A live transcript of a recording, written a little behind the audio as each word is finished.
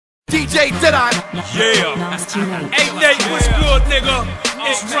DJ Deadeye. Yeah. Hey Nate, what's good, nigga?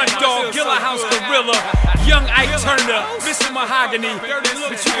 It's Runt Dawg GillaHouse Gorilla, Young Ike Turner, Mr. Mahogany,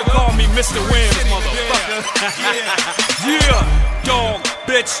 but you can call me Mr. Wims, motherfucker. Yeah, dog,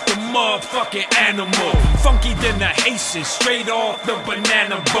 bitch, the motherfucking animal. Funky than the Haitian, straight off the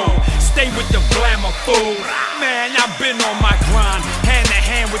banana boat. Stay with the glamour fool. Man, I've been on my grind, hand to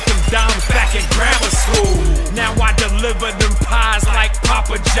hand with them dimes back in grammar school. Now I deliver them pies like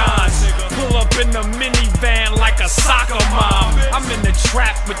Papa John's. Pull up in the minivan like a soccer mom. I'm in the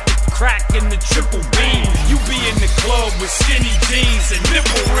trap with the crack and the triple beam. You be in the club with skinny jeans and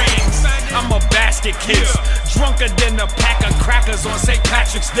nipple rings. I'm a basket case, drunker than a pack of crackers on St.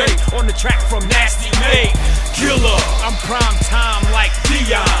 Patrick's Day. On the track from Nasty Nate. Killer, I'm prime time like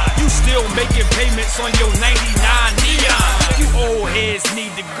Dion. You still making payments on your 99 Neon. You old heads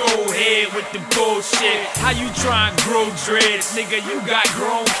need to go ahead with the bullshit. How you try and grow dreads, nigga? You got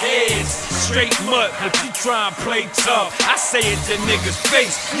grown kids. Straight mud, but you try and play tough. I say it to niggas'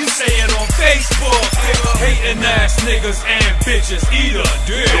 face, you say it on Facebook. Hating ass niggas and bitches, eat a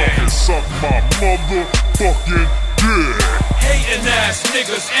dick. Y'all can suck my motherfucking dick. Hating ass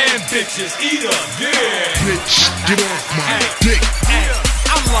niggas and bitches, eat a dick. Bitch, get off my dick.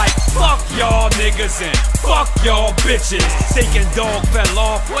 I'm like, fuck y'all niggas and fuck y'all bitches. Thinking dog fell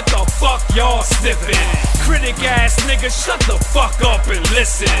off, what the fuck y'all sniffing? Critic ass niggas, shut the fuck up and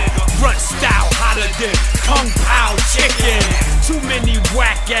listen. Runt style hotter than Kung Pao chicken. Too many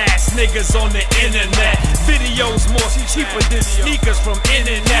whack ass niggas on the internet. Videos more cheaper than sneakers from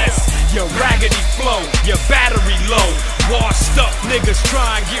internets. Your raggedy flow, your battery low. Washed up niggas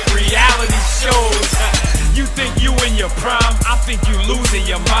try and get reality shows. You think you in your prime, I think you losing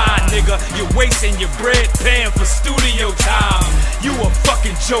your mind, nigga. You're wasting your bread paying for studio time. You a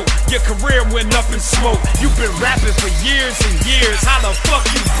fucking joke, your career went up in smoke. You've been rapping for years and years, how the fuck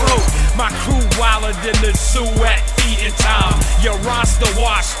you broke? My crew wilder than the zoo at feeding time. Your roster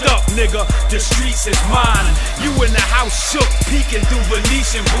washed up, nigga, the streets is mine. You in the house shook, peeking through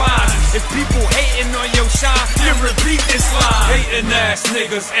Venetian blinds. If people hating on your shine, then repeat this line. Hating ass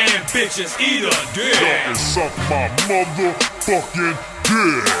niggas and bitches, eat a dick. Suck my motherfucking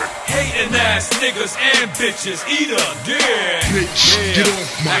dick. Hating ass niggas and bitches, eat a dick. Bitch, get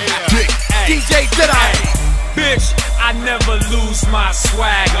off my dick. DJ Deadeye. Bitch, I never lose my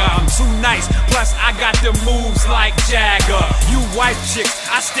swagger. I'm too nice, plus I got the moves like Jagger. You white chicks,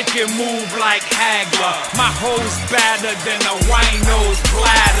 I stick and move like Hagler. My hoes badder than a wino's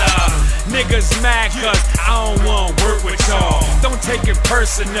bladder. Niggas mad cause I don't wanna work with y'all. Don't take it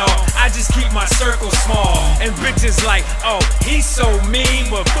personal, I just keep my circle small. And bitches like, oh, he's so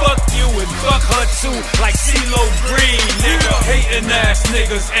mean, but fuck you and fuck her too, like CeeLo Green, nigga. Hating ass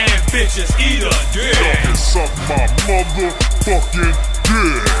niggas and bitches, eat a dick. Y'all can suck my motherfucking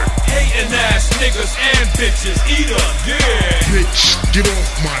dick. Hating ass niggas and bitches, eat a dick. Bitch, get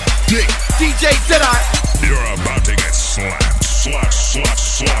off my dick. DJ Deadeye. You're about to get slapped.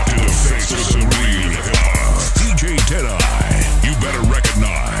 Slapped in the face with some real hip-hop. DJ Deadeye, you better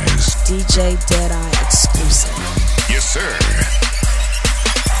recognize. DJ Deadeye exclusive. Yes, sir.